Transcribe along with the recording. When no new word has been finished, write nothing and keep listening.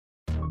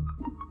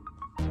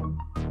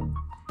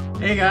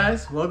Hey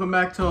guys, welcome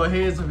back to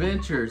Ojeda's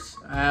Adventures.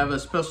 I have a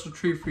special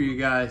treat for you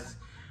guys.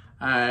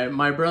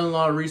 My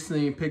brother-in-law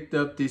recently picked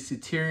up the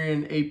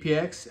Centurion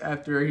APX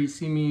after he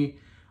seen me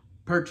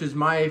purchase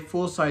my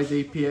full-size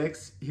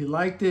APX. He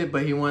liked it,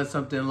 but he wanted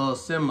something a little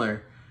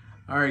similar.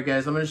 Alright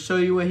guys, I'm going to show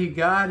you what he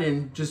got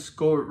and just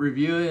go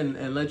review it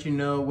and let you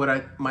know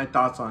what my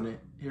thoughts on it.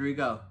 Here we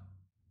go.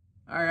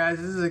 Alright guys,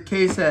 this is a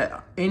case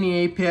that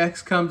any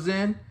APX comes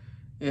in.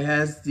 It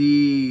has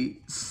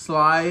the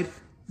slide,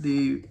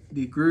 the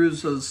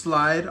grooves of the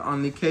slide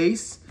on the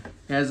case.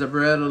 It has a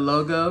Beretta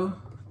logo.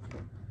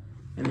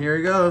 And here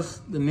it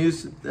goes, the new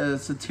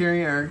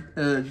Centurion,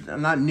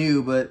 not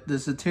new, but the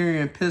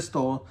Centurion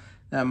pistol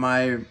that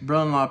my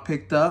brother-in-law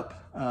picked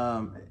up.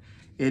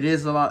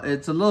 It's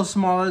a little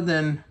smaller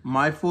than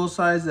my full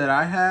size that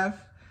I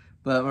have,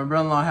 but my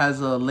brother-in-law has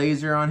a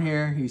laser on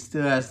here. He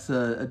still has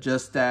to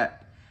adjust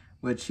that,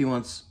 which he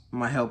wants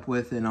my help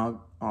with, and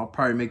I'll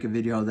probably make a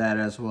video of that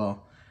as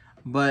well.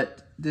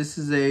 But this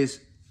is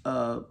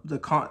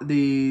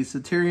the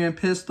Centurion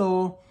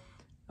pistol,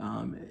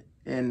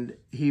 and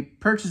he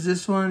purchased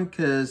this one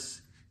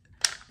because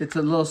it's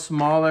a little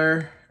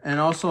smaller, and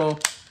also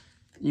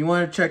you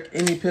want to check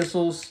any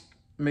pistols,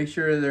 make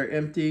sure they're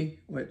empty,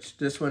 which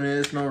this one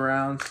is, no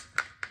rounds.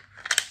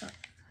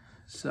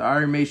 So I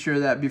already made sure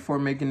of that before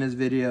making this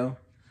video.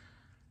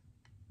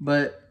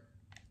 But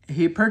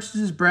he purchased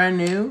this brand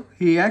new.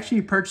 He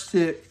actually purchased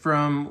it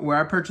from where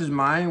I purchased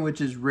mine,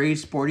 which is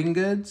Ray's Sporting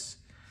Goods.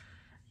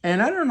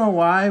 And I don't know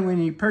why when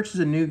you purchase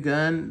a new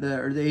gun,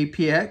 or the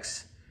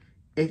APX,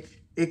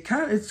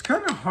 it's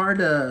kind of hard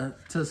to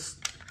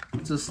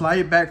slide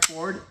it back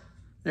forward.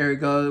 There we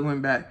go, it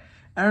went back.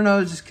 I don't know,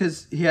 it's just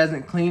because he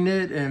hasn't cleaned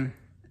it, and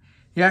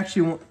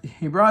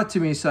he brought it to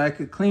me so I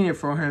could clean it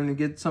for him to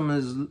get some of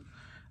his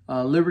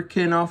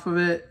lubricant off of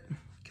it,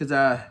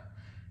 because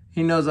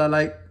he knows I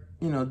like,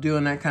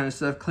 doing that kind of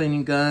stuff,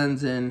 cleaning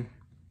guns and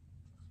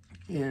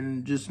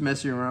just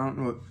messing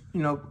around with,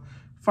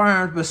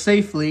 firearms, but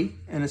safely,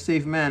 in a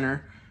safe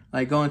manner,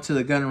 like going to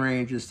the gun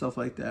range and stuff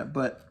like that.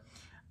 But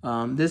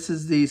this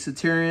is the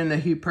Centurion that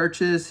he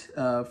purchased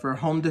for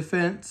home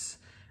defense.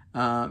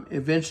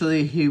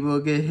 Eventually, he will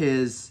get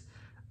his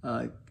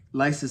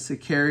license to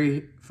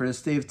carry for the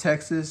state of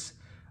Texas.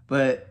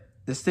 But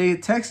the state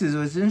of Texas,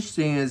 what's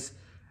interesting is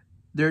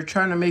they're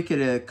trying to make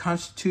it a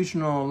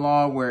constitutional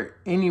law where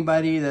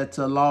anybody that's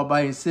a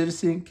law-abiding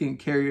citizen can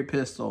carry a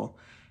pistol.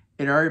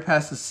 It already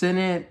passed the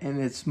Senate,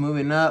 and it's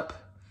moving up.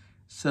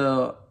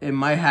 So it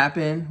might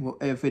happen.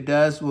 If it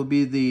does, will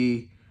be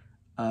the,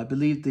 I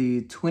believe,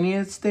 the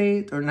 20th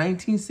state or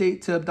 19th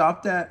state to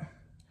adopt that,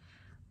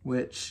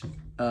 which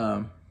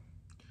that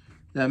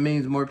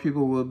means more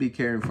people will be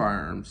carrying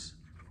firearms.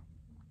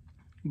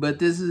 But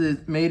this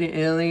is made in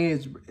Italy.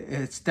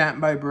 It's stamped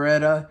by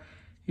Beretta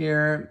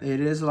here. It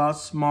is a lot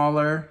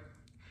smaller.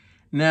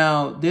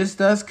 Now, this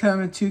does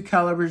come in two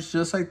calibers,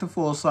 just like the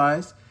full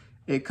size.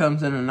 It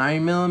comes in a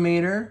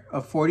 9mm, a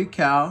 40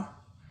 cal.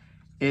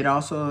 It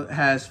also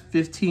has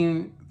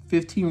 15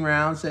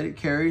 rounds that it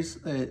carries.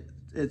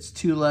 It's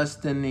 2 less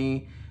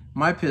than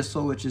my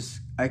pistol, which is,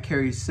 I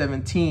carry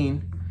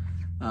 17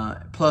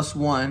 plus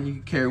 1. You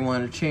can carry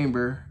 1 in a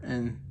chamber,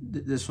 and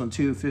this one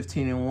too,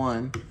 15 and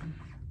 1.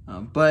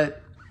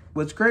 But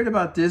what's great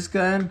about this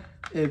gun,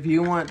 if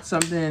you want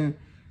something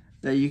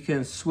that you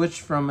can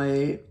switch from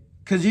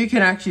because you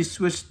can actually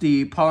switch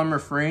the polymer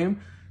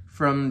frame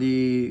from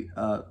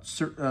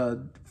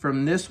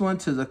from this one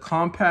to the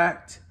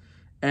compact,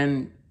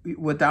 and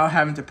without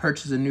having to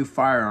purchase a new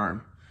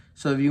firearm.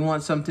 So if you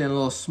want something a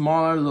little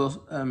smaller,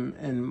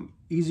 and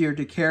easier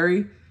to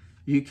carry,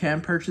 you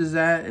can purchase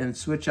that and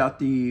switch out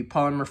the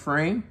polymer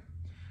frame.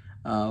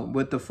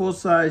 With the full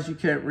size, you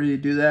can't really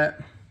do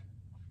that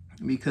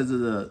because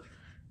the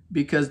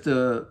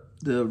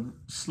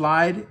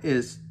slide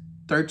is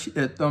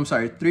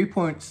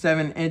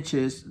 3.7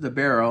 inches, the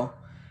barrel,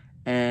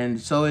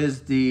 and so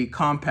is the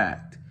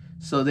compact.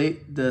 So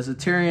the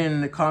Centurion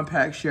and the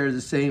compact share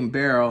the same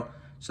barrel,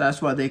 so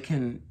that's why they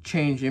can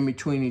change in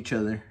between each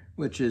other,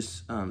 which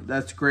is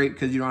that's great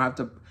because you don't have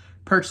to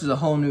purchase a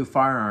whole new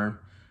firearm.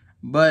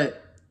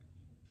 But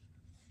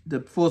the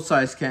full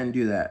size can't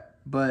do that.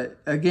 But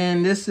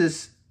again,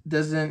 this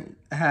doesn't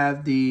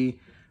have the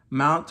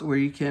mount where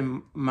you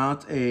can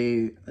mount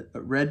a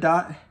red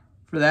dot.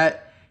 For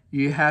that,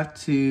 you have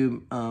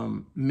to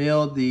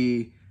mill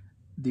the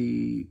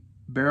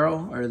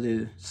barrel or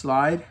the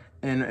slide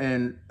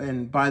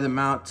and buy the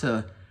mount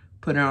to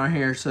put it on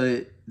here,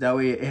 so that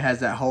way it has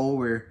that hole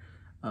where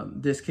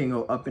this can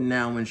go up and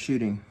down when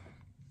shooting.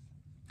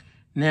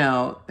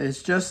 Now,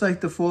 it's just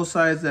like the full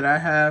size that I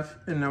have,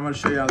 and I'm going to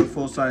show you how the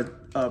full size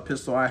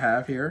pistol I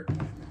have here.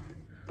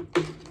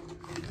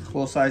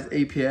 Full size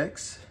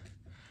APX.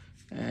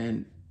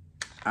 And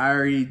I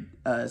already,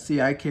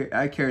 I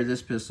carry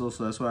this pistol,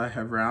 so that's why I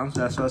have rounds.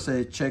 That's why I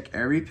say check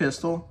every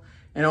pistol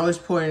and always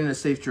point in a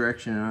safe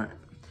direction. All right?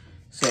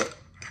 So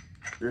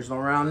there's no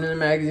round in the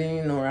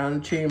magazine, no round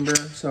in the chamber,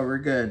 so we're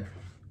good.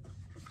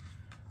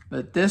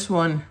 But this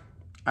one,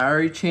 I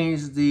already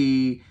changed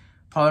the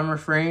polymer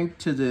frame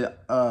to the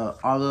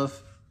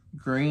olive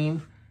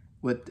green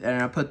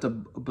and I put the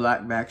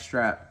black back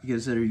strap.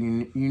 Gives it a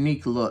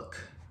unique look.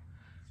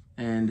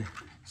 And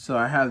so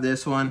I have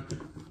this one,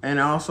 and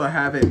I also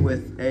have it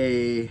with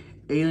a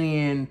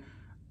alien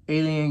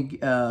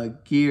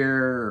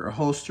gear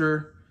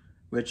holster,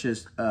 which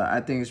is I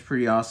think is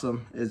pretty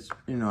awesome. It's,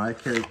 you know, I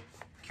carry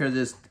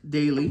this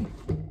daily.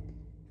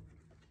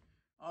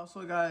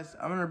 Also, guys,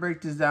 I'm gonna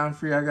break this down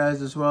for you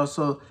guys as well.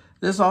 So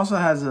this also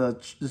has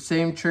the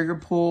same trigger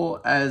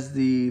pull as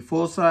the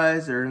full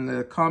size or in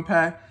the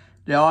compact.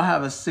 They all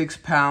have a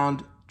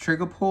 6-pound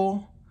trigger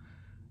pull,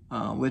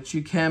 which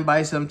you can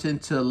buy something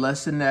to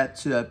lessen that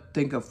to, I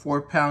think, a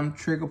 4-pound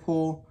trigger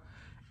pull.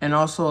 And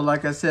also,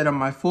 like I said, on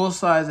my full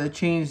size, I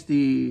changed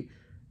the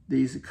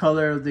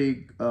color of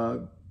the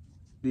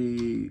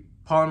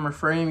polymer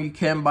frame. You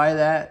can buy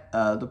that,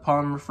 the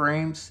polymer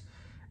frames,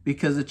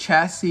 because the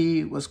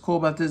chassis, what's cool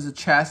about this, the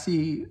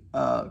chassis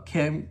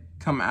can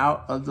come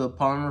out of the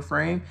polymer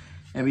frame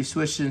and be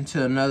switched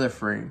into another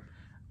frame,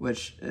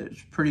 which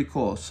is pretty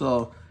cool.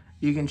 So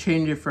you can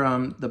change it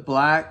from the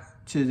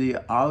black to the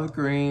olive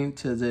green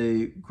to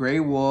the gray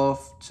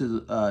wolf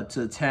to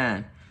the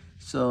tan.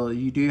 So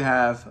you do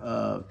have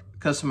a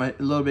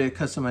little bit of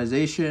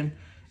customization.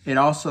 It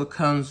also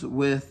comes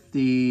with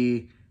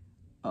the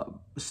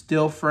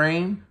steel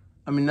frame.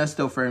 I mean, not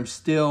steel frame,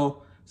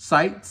 steel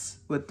sights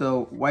with the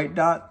white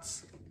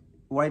dots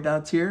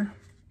here.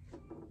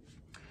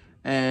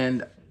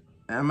 And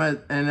I'm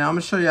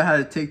gonna show you how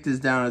to take this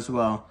down as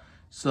well.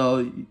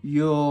 So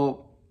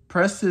you'll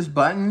press this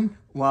button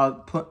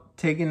while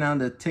taking down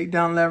the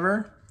takedown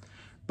lever.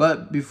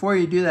 But before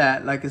you do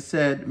that, like I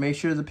said, make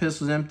sure the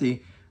pistol's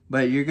empty.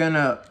 But you're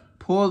gonna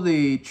pull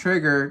the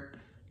trigger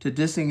to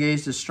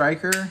disengage the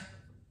striker,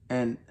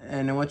 and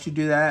then once you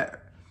do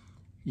that,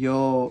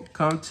 you'll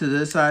come to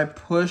this side,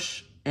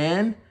 push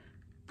in,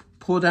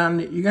 pull down.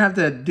 You're gonna have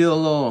to do a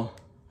little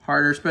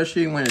harder,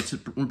 especially when it's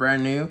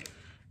brand new,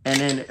 and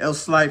then it'll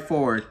slide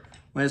forward.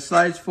 When it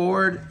slides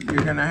forward,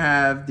 you're gonna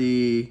have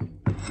the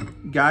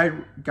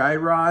guide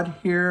rod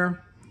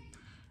here,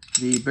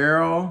 the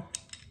barrel,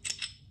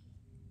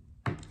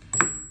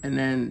 and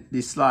then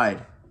the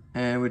slide,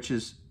 and which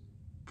is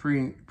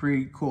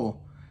pretty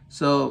cool.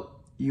 So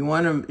you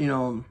want to, you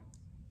know,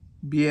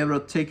 be able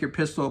to take your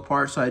pistol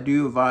apart. So I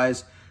do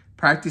advise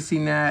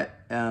practicing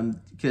that,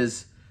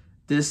 because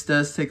this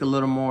does take a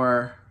little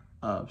more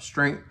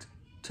strength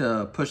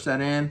to push that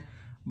in,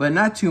 but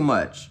not too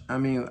much. I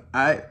mean,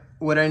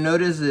 what I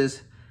noticed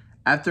is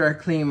after I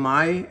clean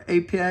my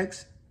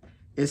APX,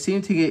 it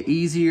seemed to get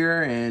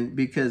easier, and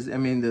because, I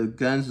mean, the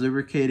gun's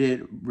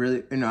lubricated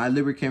really, you know, I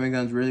lubricate my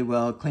guns really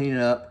well, clean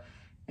it up,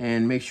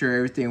 and make sure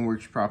everything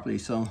works properly.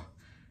 So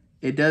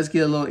it does get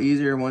a little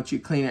easier once you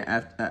clean it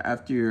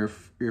after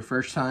your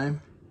first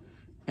time.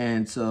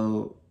 And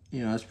so,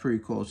 you know, it's pretty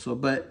cool. So,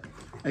 but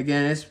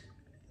again,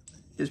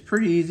 it's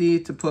pretty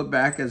easy to put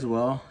back as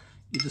well.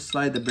 You just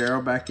slide the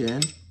barrel back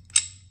in,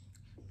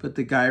 put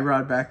the guide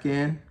rod back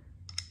in,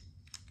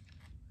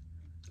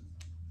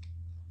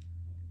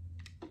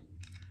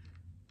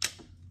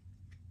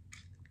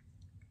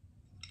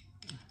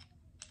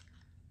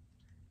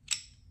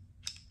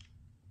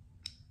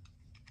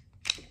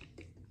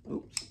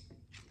 oops.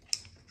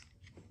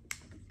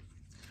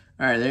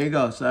 All right, there you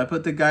go. So I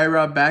put the guide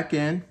rod back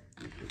in,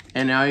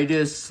 and now you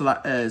just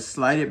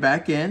slide it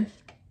back in.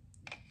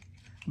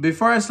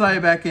 Before I slide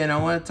it back in, I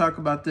want to talk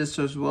about this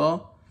as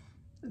well.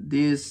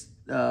 The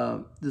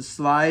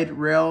slide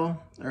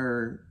rail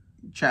or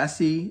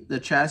chassis, the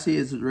chassis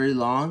is really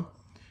long.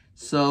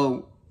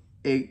 So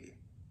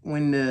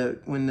when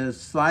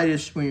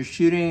you're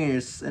shooting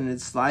and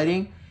it's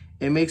sliding,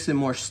 it makes it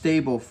more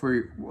stable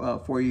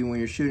for you when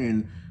you're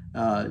shooting.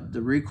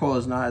 The recoil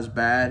is not as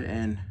bad,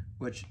 and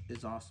which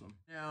is awesome.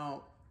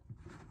 Now,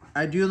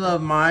 I do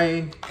love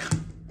my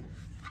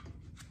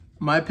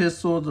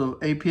pistol, the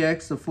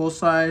APX, the full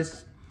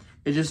size.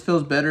 It just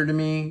feels better to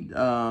me.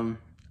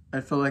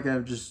 I feel like I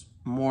have just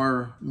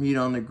more meat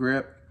on the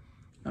grip.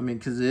 I mean,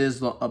 because it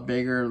is a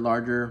bigger,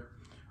 larger.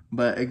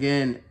 But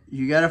again,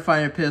 you got to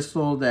find a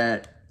pistol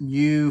that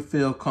you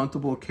feel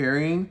comfortable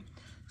carrying.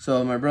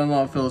 So my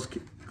brother-in-law feels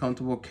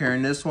comfortable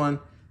carrying this one.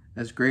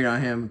 That's great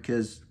on him,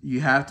 because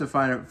you have to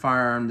find a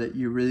firearm that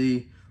you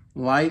really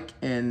like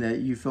and that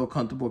you feel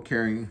comfortable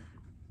carrying.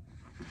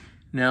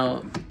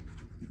 Now,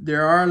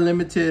 there are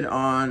limited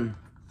on,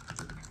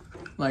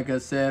 like I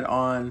said,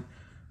 on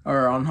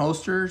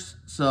holsters.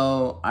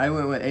 So I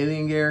went with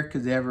Alien Gear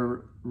because they have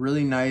a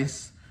really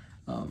nice,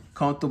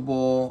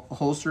 comfortable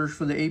holsters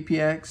for the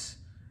APX,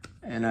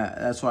 and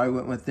that's why I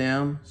went with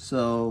them.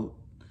 So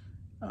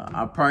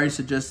I'll probably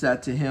suggest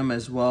that to him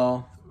as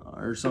well,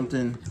 or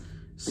something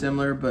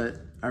similar. But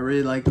I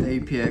really like the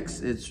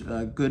APX. It's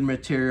a good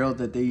material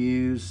that they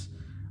use.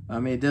 I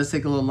mean, it does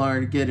take a little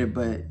longer to get it,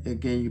 but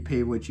again, you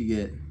pay what you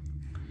get.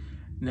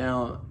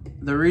 Now,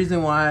 the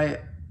reason why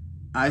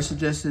I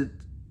suggested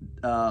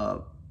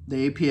the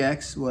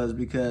APX was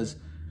because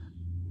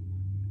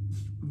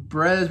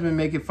Beretta's been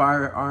making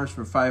firearms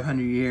for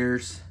 500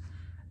 years.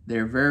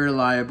 They're very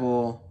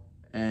reliable,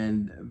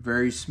 and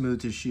very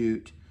smooth to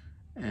shoot,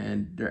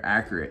 and they're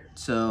accurate.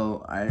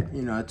 So I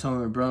told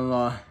my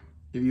brother-in-law,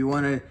 if you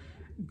want a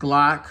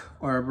Glock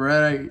or a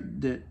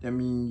Beretta, I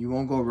mean, you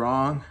won't go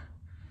wrong.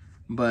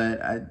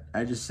 But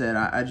I just said,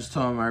 I just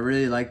told him I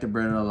really like the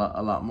Beretta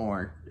a lot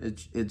more.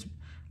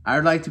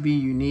 I'd like to be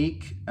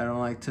unique. I don't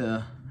like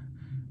to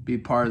be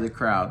part of the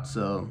crowd.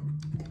 So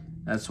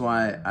that's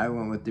why I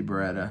went with the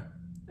Beretta,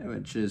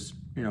 which is,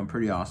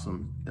 pretty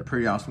awesome. A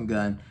pretty awesome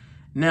gun.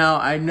 Now,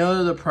 I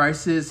know the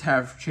prices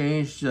have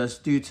changed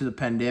just due to the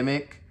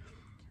pandemic.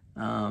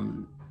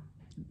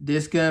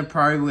 This gun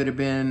probably would have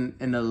been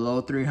in the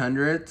low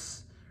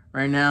 300s.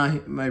 Right now,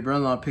 my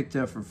brother-in-law picked it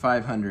up for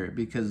 500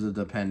 because of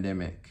the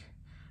pandemic.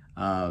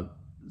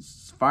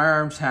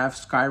 Firearms have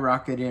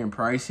skyrocketed in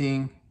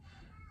pricing.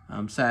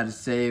 I'm sad to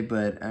say,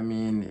 but I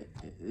mean,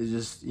 it's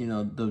just,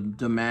 the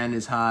demand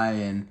is high,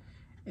 and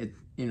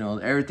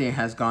everything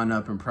has gone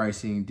up in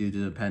pricing due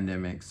to the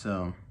pandemic.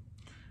 So,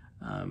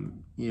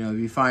 if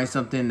you find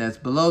something that's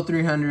below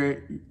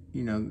 300,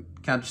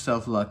 count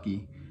yourself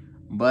lucky.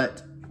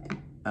 But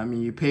I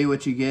mean, you pay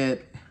what you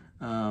get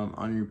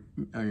when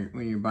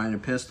you're buying a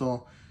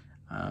pistol.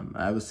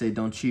 I would say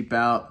don't cheap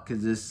out,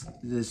 because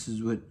this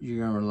is what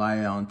you're gonna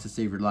rely on to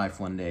save your life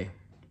one day.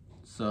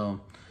 So,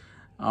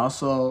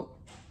 also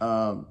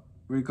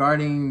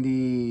regarding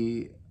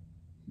the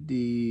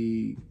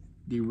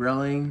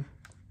railing,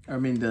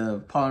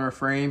 the polymer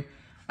frame,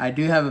 I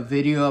do have a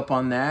video up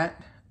on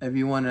that. If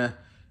you want to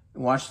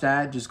watch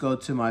that, just go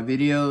to my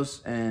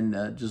videos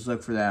and just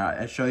look for that.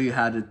 I show you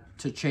how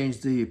to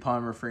change the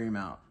polymer frame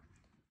out.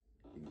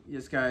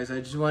 Yes, guys,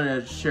 I just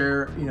wanted to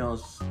share,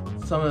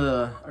 some of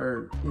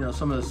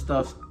the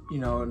stuff,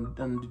 and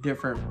the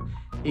different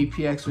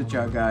APX with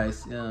y'all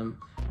guys.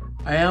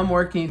 I am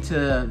working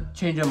to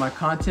change up my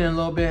content a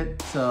little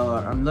bit, so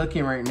I'm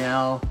looking right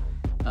now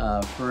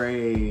for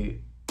a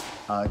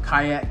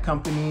kayak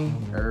company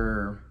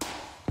or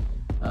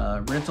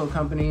rental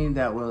company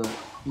that will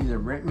either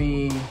rent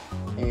me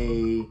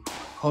a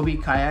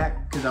Hobie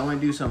kayak, because I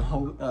want to do some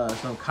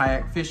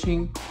kayak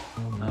fishing,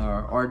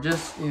 or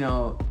just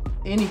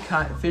any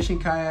fishing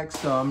kayaks.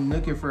 So I'm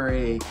looking for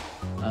a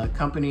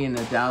company in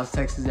the Dallas,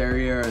 Texas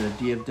area, or the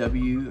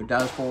DFW or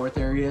Dallas-Fort Worth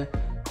area.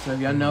 So if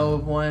y'all know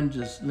of one,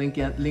 just link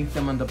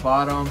them on the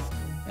bottom,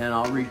 and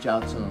I'll reach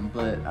out to them.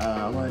 But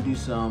I want to do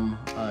some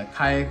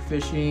kayak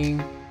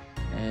fishing,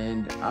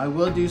 and I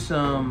will do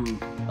some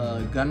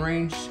gun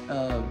range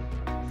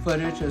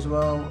footage as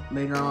well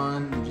later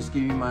on, and just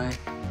give you my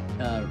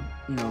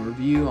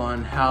review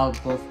on how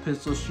both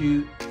pistols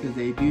shoot, because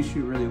they do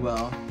shoot really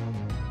well.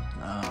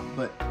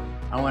 But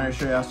I want to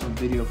show y'all some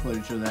video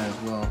footage of that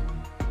as well.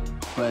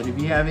 But if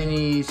you have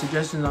any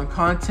suggestions on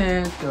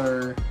content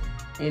or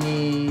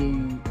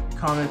any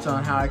comments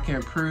on how I can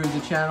improve the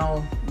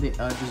channel,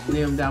 just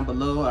leave them down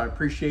below. I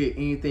appreciate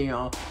anything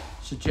y'all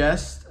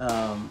suggest.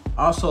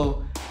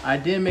 Also, I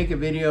did make a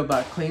video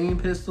about cleaning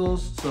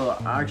pistols, so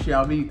actually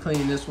I'll be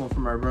cleaning this one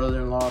for my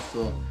brother-in-law,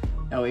 so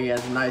that way he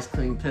has a nice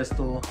clean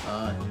pistol.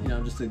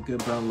 Just a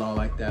good brother-in-law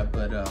like that.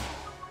 But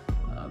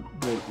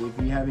if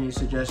you have any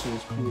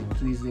suggestions,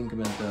 please link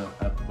them at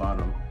the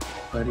bottom.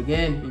 But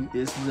again,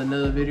 this is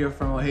another video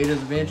from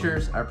Ojeda's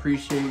Adventures. I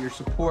appreciate your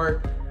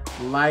support.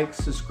 Like,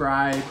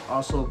 subscribe,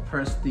 also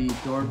press the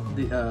bell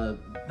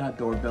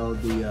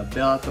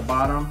at the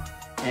bottom,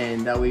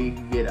 and that way you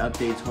can get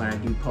updates when I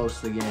do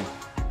post again.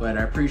 But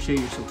I appreciate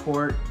your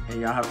support,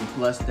 and y'all have a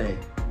blessed day.